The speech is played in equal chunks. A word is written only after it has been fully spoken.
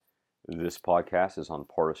This podcast is on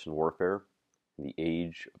partisan warfare in the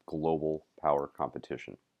age of global power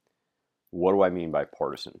competition. What do I mean by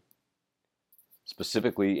partisan?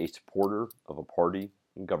 Specifically, a supporter of a party,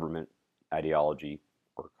 government, ideology,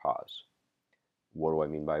 or cause. What do I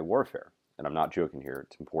mean by warfare? And I'm not joking here.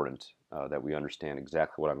 It's important that we understand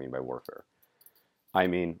exactly what I mean by warfare. I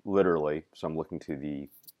mean literally, so I'm looking to the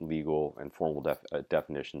legal and formal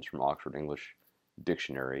definitions from Oxford English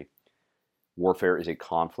Dictionary. Warfare is a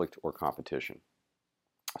conflict or competition.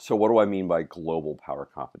 So what do I mean by global power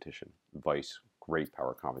competition? Vice great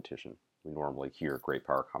power competition. We normally hear great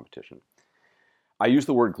power competition. I use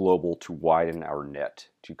the word global to widen our net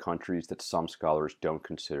to countries that some scholars don't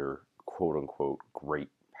consider quote-unquote great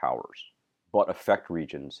powers, but affect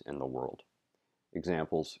regions in the world.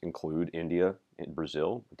 Examples include India and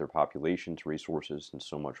Brazil, with their populations, resources, and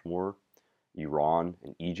so much more. Iran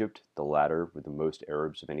and Egypt, the latter with the most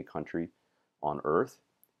Arabs of any country on earth.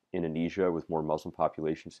 Indonesia, with more Muslim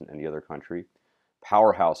populations than any other country.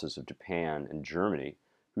 Powerhouses of Japan and Germany,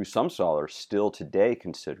 who some scholars still today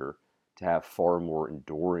consider to have far more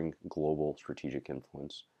enduring global strategic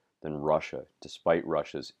influence than Russia, despite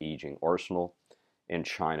Russia's aging arsenal, and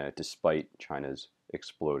China, despite China's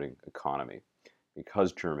exploding economy,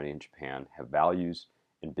 because Germany and Japan have values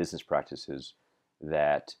and business practices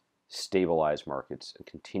that stabilize markets and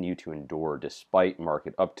continue to endure despite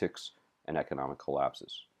market upticks and economic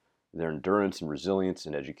collapses. Their endurance and resilience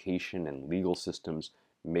in education and legal systems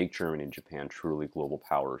make Germany and Japan truly global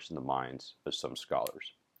powers in the minds of some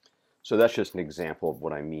scholars. So that's just an example of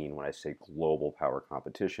what I mean when I say global power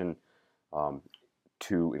competition,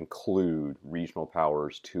 to include regional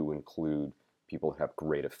powers, to include people that have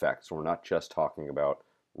great effects. So we're not just talking about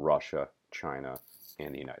Russia, China,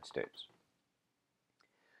 and the United States.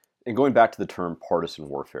 And going back to the term partisan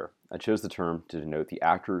warfare, I chose the term to denote the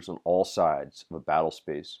actors on all sides of a battle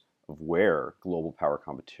space of where global power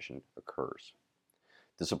competition occurs.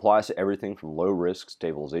 This applies to everything from low-risk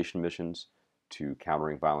stabilization missions to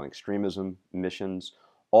countering violent extremism missions,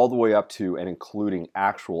 all the way up to and including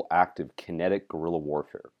actual active kinetic guerrilla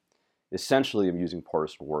warfare. Essentially, I'm using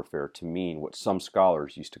partisan warfare to mean what some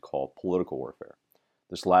scholars used to call political warfare.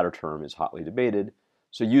 This latter term is hotly debated,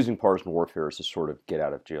 so using partisan warfare is a sort of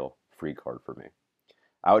get-out-of-jail-free card for me.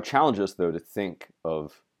 I would challenge us, though, to think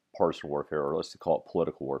of partisan warfare, or let's call it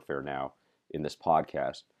political warfare now in this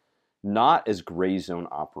podcast, not as gray zone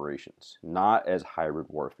operations, not as hybrid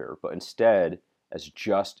warfare, but instead as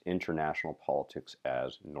just international politics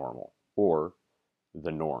as normal, or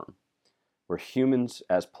the norm, where humans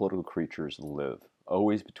as political creatures live,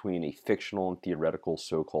 always between a fictional and theoretical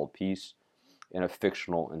so-called peace and a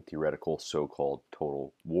fictional and theoretical so-called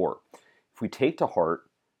total war. If we take to heart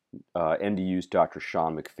NDU's Dr.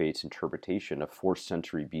 Sean McFate's interpretation of 4th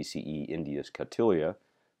century BCE India's Kautilya,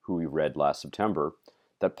 who we read last September,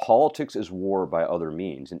 that politics is war by other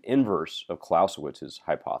means, an inverse of Clausewitz's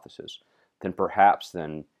hypothesis,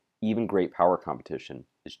 then even great power competition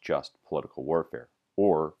is just political warfare,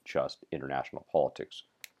 or just international politics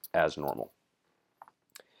as normal.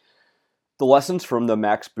 The lessons from the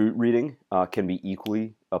Max Boot reading can be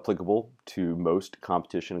equally applicable to most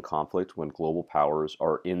competition and conflict when global powers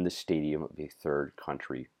are in the stadium of a third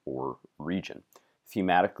country or region.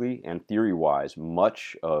 Thematically and theory-wise,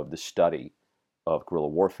 much of the study of guerrilla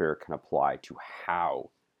warfare can apply to how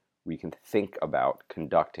we can think about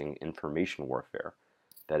conducting information warfare.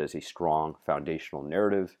 That is a strong foundational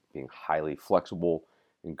narrative, being highly flexible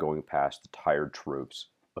and going past the tired tropes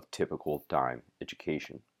of typical dime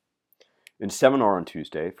education. In seminar on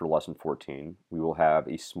Tuesday for Lesson 14, we will have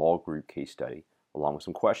a small group case study along with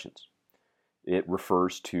some questions. It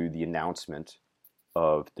refers to the announcement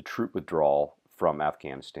of the troop withdrawal from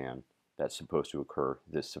Afghanistan that's supposed to occur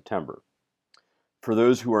this September. For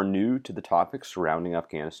those who are new to the topics surrounding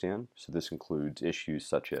Afghanistan, so this includes issues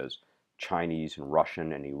such as Chinese and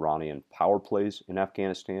Russian and Iranian power plays in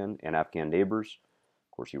Afghanistan and Afghan neighbors.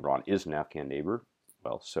 Of course, Iran is an Afghan neighbor.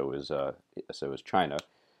 Well, so is China,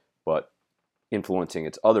 but influencing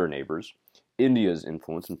its other neighbors. India's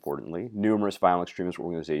influence, importantly, numerous violent extremist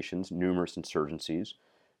organizations, numerous insurgencies,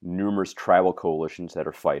 numerous tribal coalitions that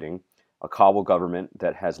are fighting, a Kabul government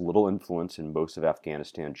that has little influence in most of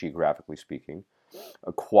Afghanistan, geographically speaking,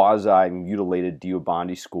 a quasi-mutilated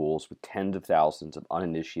Deobandi schools with tens of thousands of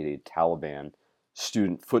uninitiated Taliban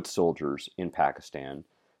student foot soldiers in Pakistan,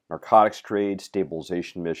 narcotics trade,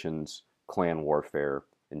 stabilization missions, clan warfare,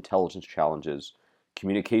 intelligence challenges,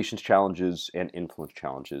 communications challenges, and influence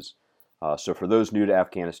challenges. So for those new to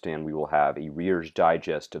Afghanistan, we will have a Reader's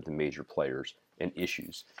Digest of the major players and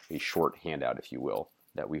issues, a short handout, if you will,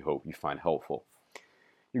 that we hope you find helpful.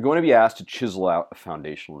 You're going to be asked to chisel out a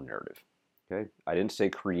foundational narrative. Okay? I didn't say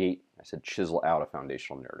create, I said chisel out a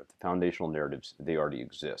foundational narrative. The foundational narratives, they already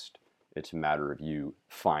exist. It's a matter of you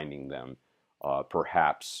finding them,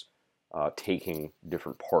 perhaps taking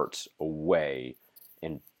different parts away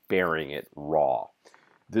and burying it raw.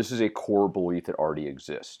 This is a core belief that already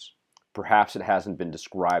exists. Perhaps it hasn't been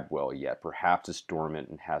described well yet. Perhaps it's dormant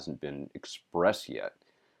and hasn't been expressed yet.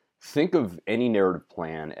 Think of any narrative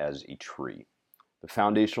plan as a tree. The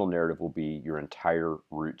foundational narrative will be your entire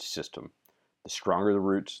root system. The stronger the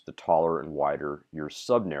roots, the taller and wider your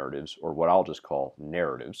sub-narratives, or what I'll just call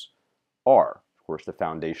narratives, are. Of course, the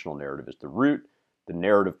foundational narrative is the root. The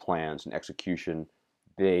narrative plans and execution,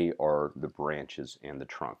 they are the branches and the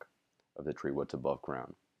trunk of the tree, what's above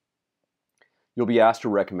ground. You'll be asked to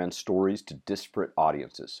recommend stories to disparate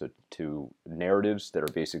audiences, so to narratives that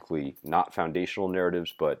are basically not foundational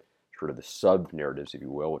narratives, but sort of the sub-narratives, if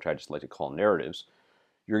you will, which I just like to call narratives.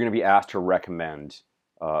 You're going to be asked to recommend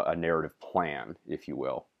a narrative plan, if you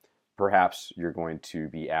will. Perhaps you're going to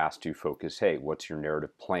be asked to focus, hey, what's your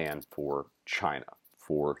narrative plan for China,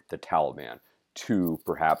 for the Taliban, to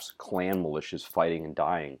perhaps clan militias fighting and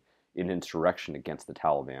dying in insurrection against the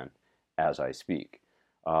Taliban as I speak.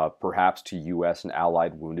 Perhaps to U.S. and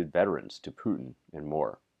allied wounded veterans, to Putin, and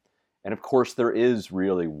more. And of course, there is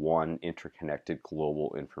really one interconnected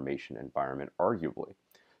global information environment, arguably.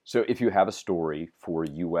 So if you have a story for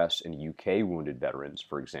U.S. and U.K. wounded veterans,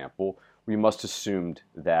 for example, we must assume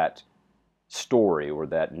that story or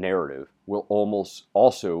that narrative will almost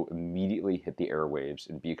also immediately hit the airwaves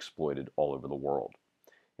and be exploited all over the world.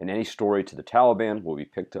 And any story to the Taliban will be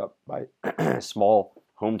picked up by small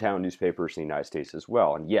hometown newspapers in the United States as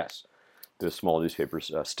well. And yes, those small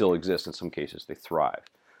newspapers still exist. In some cases, they thrive.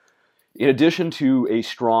 In addition to a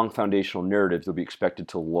strong foundational narrative, you'll be expected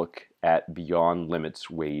to look at beyond limits,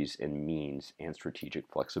 ways, and means, and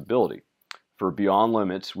strategic flexibility. For beyond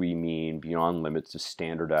limits, we mean beyond limits of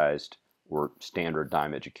standardized or standard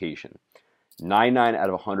dime education. 99 out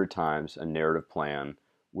of 100 times, a narrative plan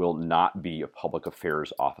will not be a public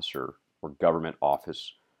affairs officer or government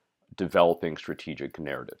office developing strategic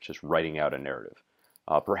narrative, just writing out a narrative.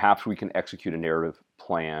 Perhaps we can execute a narrative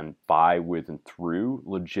plan by, with, and through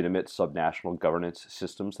legitimate subnational governance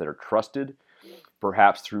systems that are trusted,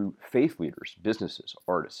 perhaps through faith leaders, businesses,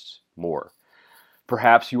 artists, more.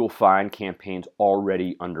 Perhaps you will find campaigns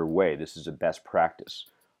already underway. This is a best practice.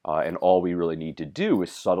 And all we really need to do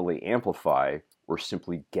is subtly amplify or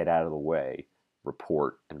simply get out of the way,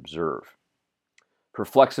 report, and observe. For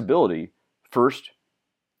flexibility, first,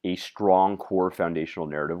 a strong core foundational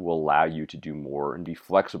narrative will allow you to do more and be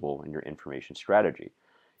flexible in your information strategy.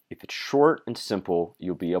 If it's short and simple,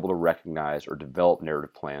 you'll be able to recognize or develop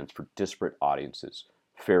narrative plans for disparate audiences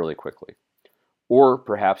fairly quickly. Or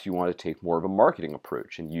perhaps you want to take more of a marketing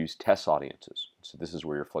approach and use test audiences. So this is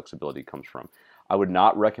where your flexibility comes from. I would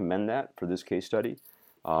not recommend that for this case study.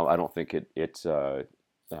 I don't think it's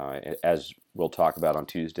as we'll talk about on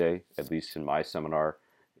Tuesday, at least in my seminar,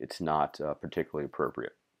 it's not particularly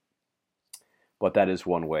appropriate. But that is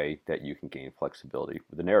one way that you can gain flexibility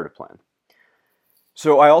with a narrative plan.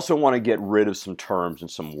 So I also want to get rid of some terms and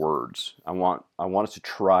some words. I want us to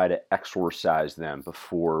try to exorcise them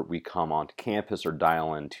before we come onto campus or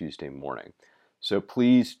dial in Tuesday morning. So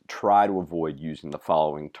please try to avoid using the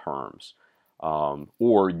following terms,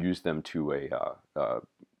 or use them to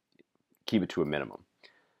keep it to a minimum.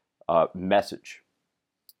 Message,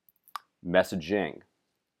 messaging.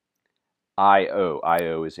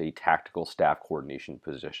 IO is a tactical staff coordination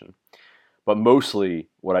position. But mostly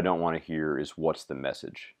what I don't want to hear is what's the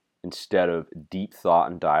message, instead of deep thought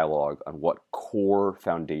and dialogue on what core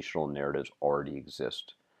foundational narratives already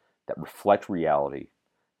exist that reflect reality,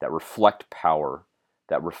 that reflect power,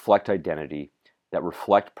 that reflect identity, that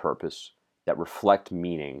reflect purpose, that reflect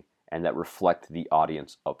meaning, and that reflect the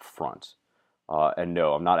audience up front. And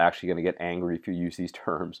no, I'm not actually going to get angry if you use these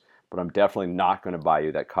terms, but I'm definitely not going to buy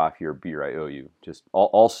you that coffee or beer I owe you. Just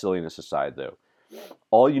all silliness aside, though.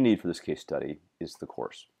 All you need for this case study is the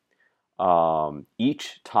course.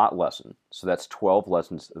 Each taught lesson, so that's 12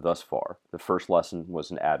 lessons thus far. The first lesson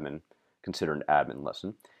was considered an admin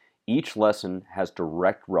lesson. Each lesson has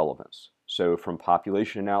direct relevance. So from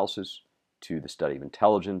population analysis to the study of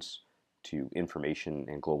intelligence, to information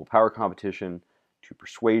and global power competition, to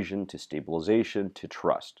persuasion, to stabilization, to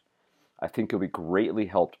trust. I think you'll be greatly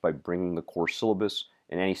helped by bringing the course syllabus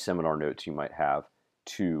and any seminar notes you might have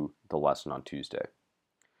to the lesson on Tuesday.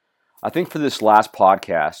 I think for this last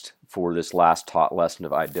podcast, for this last taught lesson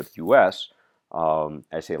of IWS,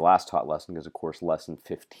 I say last taught lesson because, of course, lesson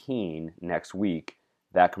 15 next week,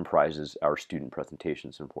 that comprises our student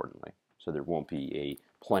presentations, importantly. So there won't be a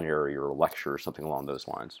plenary or a lecture or something along those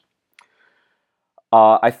lines.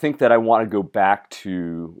 I think that I want to go back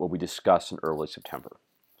to what we discussed in early September.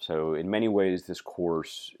 So in many ways, this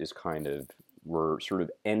course is we're sort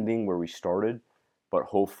of ending where we started, but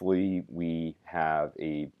hopefully we have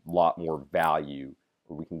a lot more value,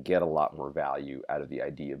 or we can get a lot more value out of the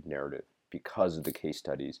idea of narrative because of the case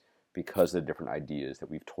studies, because of the different ideas that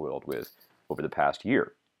we've toiled with over the past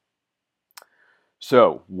year.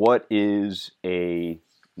 So what is a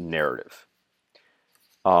narrative?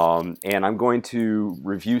 And I'm going to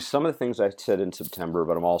review some of the things I said in September,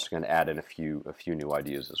 but I'm also going to add in a few new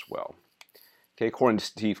ideas as well. Okay, according to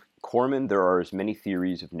Steve Corman, there are as many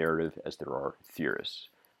theories of narrative as there are theorists.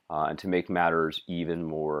 And to make matters even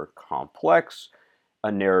more complex,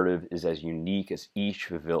 a narrative is as unique as each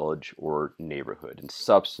village or neighborhood in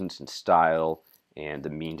substance and style and the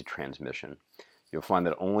means of transmission. You'll find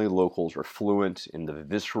that only locals are fluent in the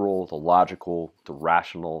visceral, the logical, the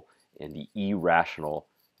rational, and the irrational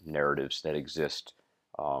narratives that exist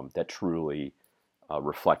that truly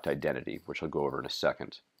reflect identity, which I'll go over in a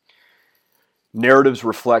second. Narratives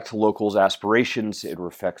reflect locals' aspirations, it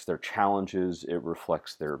reflects their challenges, it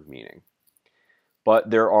reflects their meaning. But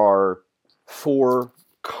there are 4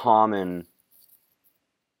 common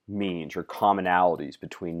means or commonalities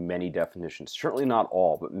between many definitions, certainly not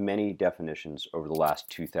all, but many definitions over the last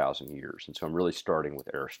 2,000 years. And so I'm really starting with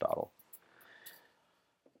Aristotle.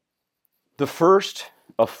 The first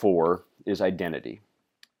of 4 is identity.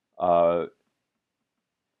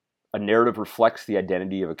 A narrative reflects the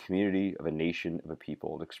identity of a community, of a nation, of a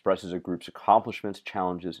people. It expresses a group's accomplishments,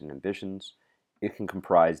 challenges, and ambitions. It can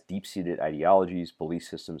comprise deep-seated ideologies, belief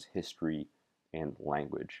systems, history, and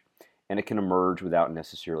language. And it can emerge without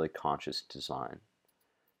necessarily conscious design.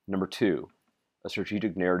 Number 2, a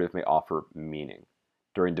strategic narrative may offer meaning.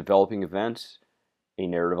 During developing events, a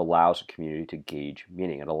narrative allows a community to gauge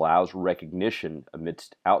meaning. It allows recognition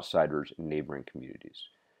amidst outsiders in neighboring communities.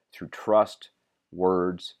 Through trust,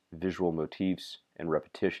 words, visual motifs, and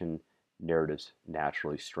repetition, narratives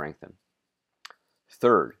naturally strengthen.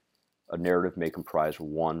 Third, a narrative may comprise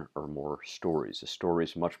 1 or more stories. A story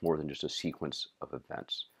is much more than just a sequence of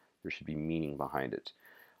events. There should be meaning behind it.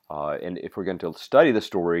 And if we're going to study the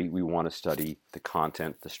story, we want to study the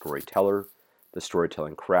content, the storyteller, the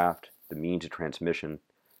storytelling craft, the means of transmission,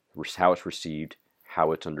 how it's received,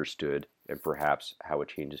 how it's understood, and perhaps how it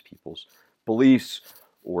changes people's beliefs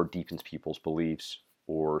or deepens people's beliefs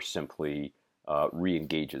or simply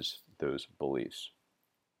re-engages those beliefs.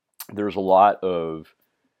 There's a lot of,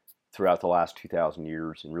 throughout the last 2,000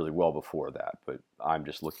 years and really well before that, but I'm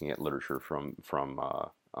just looking at literature from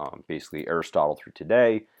basically Aristotle through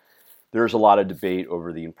today, there's a lot of debate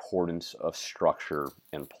over the importance of structure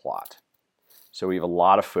and plot. So we have a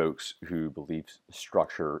lot of folks who believe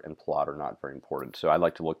structure and plot are not very important. So I'd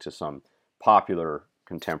like to look to some popular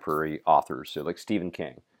contemporary authors. So like Stephen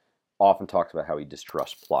King often talks about how he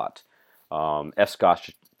distrusts plot. F. Scott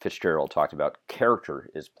Fitzgerald talked about character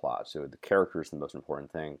is plot. So the character is the most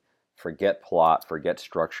important thing. Forget plot, forget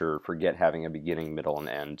structure, forget having a beginning, middle, and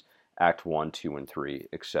end. Act 1, 2, and 3,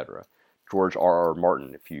 etc. George R.R.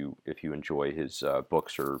 Martin, if you enjoy his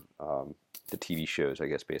books or the TV shows, I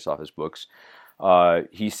guess, based off his books,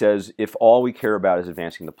 he says, if all we care about is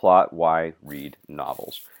advancing the plot, why read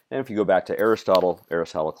novels? And if you go back to Aristotle,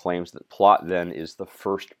 Aristotle claims that plot then is the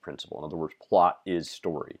first principle. In other words, plot is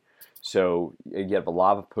story. So you have a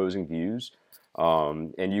lot of opposing views,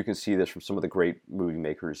 and you can see this from some of the great movie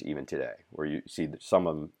makers even today, where you see that some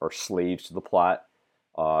of them are slaves to the plot,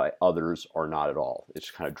 others are not at all.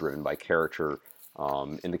 It's kind of driven by character.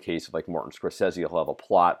 In the case of like Martin Scorsese, he'll have a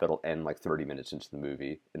plot that'll end like 30 minutes into the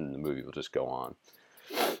movie, and the movie will just go on.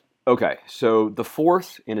 Okay, so the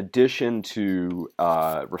fourth, in addition to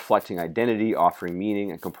reflecting identity, offering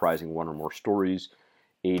meaning, and comprising 1 or more stories,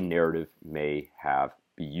 a narrative may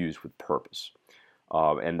be used with purpose.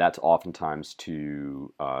 And that's oftentimes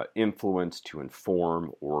to influence, to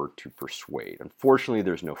inform, or to persuade. Unfortunately,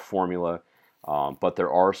 there's no formula, but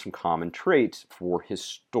there are some common traits for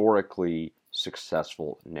historically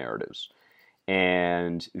successful narratives.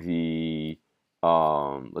 And the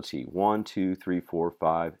let's see, 1, 2, 3, 4,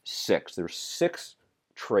 5, 6. There's 6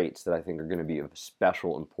 traits that I think are going to be of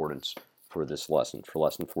special importance for this lesson, for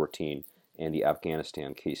lesson 14 and the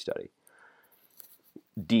Afghanistan case study.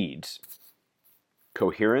 Deeds.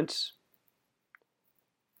 Coherence.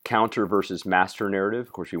 Counter versus master narrative.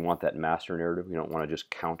 Of course, we want that master narrative. We don't want to just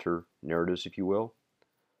counter narratives, if you will.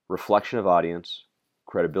 Reflection of audience.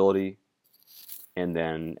 Credibility. And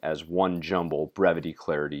then as one jumble, brevity,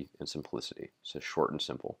 clarity, and simplicity. So short and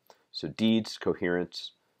simple. So deeds,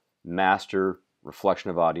 coherence, master, reflection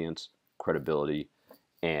of audience, credibility,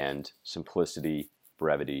 and simplicity,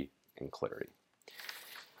 brevity, and clarity.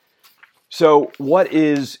 So what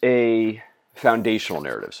is a foundational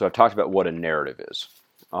narrative? So I've talked about what a narrative is.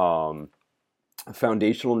 A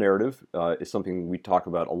foundational narrative is something we talk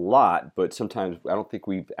about a lot, but sometimes I don't think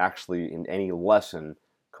we've actually in any lesson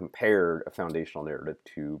compared a foundational narrative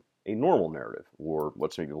to a normal narrative, or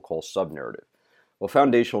what some people call sub-narrative. Well,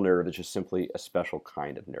 foundational narrative is just simply a special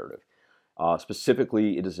kind of narrative.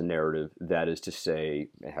 Specifically, it is a narrative that is to say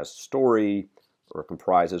it has a story or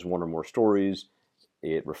comprises one or more stories.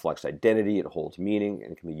 It reflects identity, it holds meaning,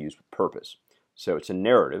 and it can be used with purpose. So it's a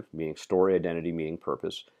narrative, meaning story, identity, meaning,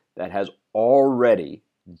 purpose, that has already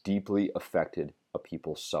deeply affected a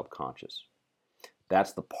people's subconscious.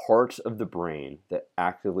 That's the parts of the brain that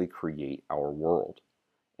actively create our world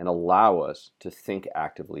and allow us to think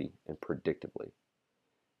actively and predictably.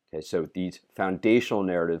 Okay, so these foundational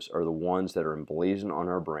narratives are the ones that are emblazoned on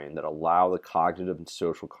our brain that allow the cognitive and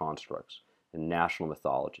social constructs and national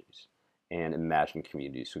mythologies and imagined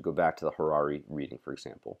communities. So go back to the Harari reading, for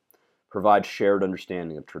example. Provide shared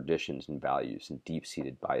understanding of traditions and values and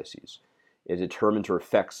deep-seated biases. It determines or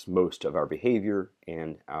affects most of our behavior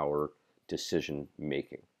and our decision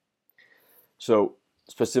making. So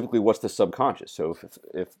specifically, what's the subconscious? So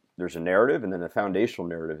if there's a narrative, and then a foundational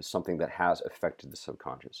narrative is something that has affected the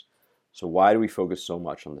subconscious. So why do we focus so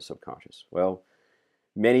much on the subconscious? Well,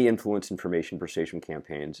 many influence information persuasion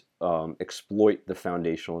campaigns exploit the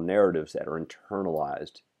foundational narratives that are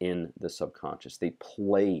internalized in the subconscious. They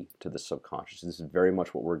play to the subconscious. This is very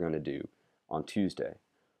much what we're going to do on Tuesday.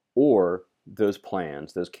 Or those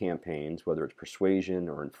plans, those campaigns, whether it's persuasion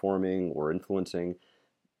or informing or influencing,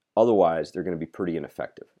 otherwise they're going to be pretty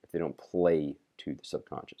ineffective if they don't play to the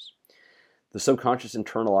subconscious. The subconscious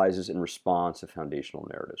internalizes in response to foundational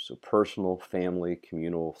narratives. So personal, family,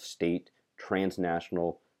 communal, state,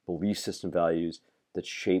 transnational belief system values that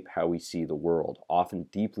shape how we see the world, often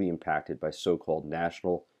deeply impacted by so-called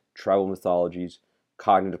national tribal mythologies,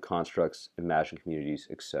 cognitive constructs, imagined communities,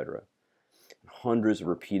 etc. Hundreds of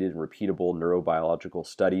repeated and repeatable neurobiological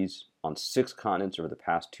studies on 6 continents over the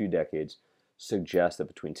past 2 decades suggest that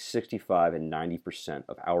between 65 and 90%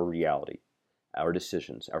 of our reality, our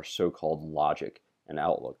decisions, our so-called logic and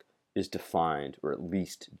outlook is defined or at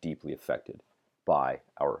least deeply affected by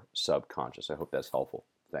our subconscious. I hope that's helpful.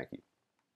 Thank you.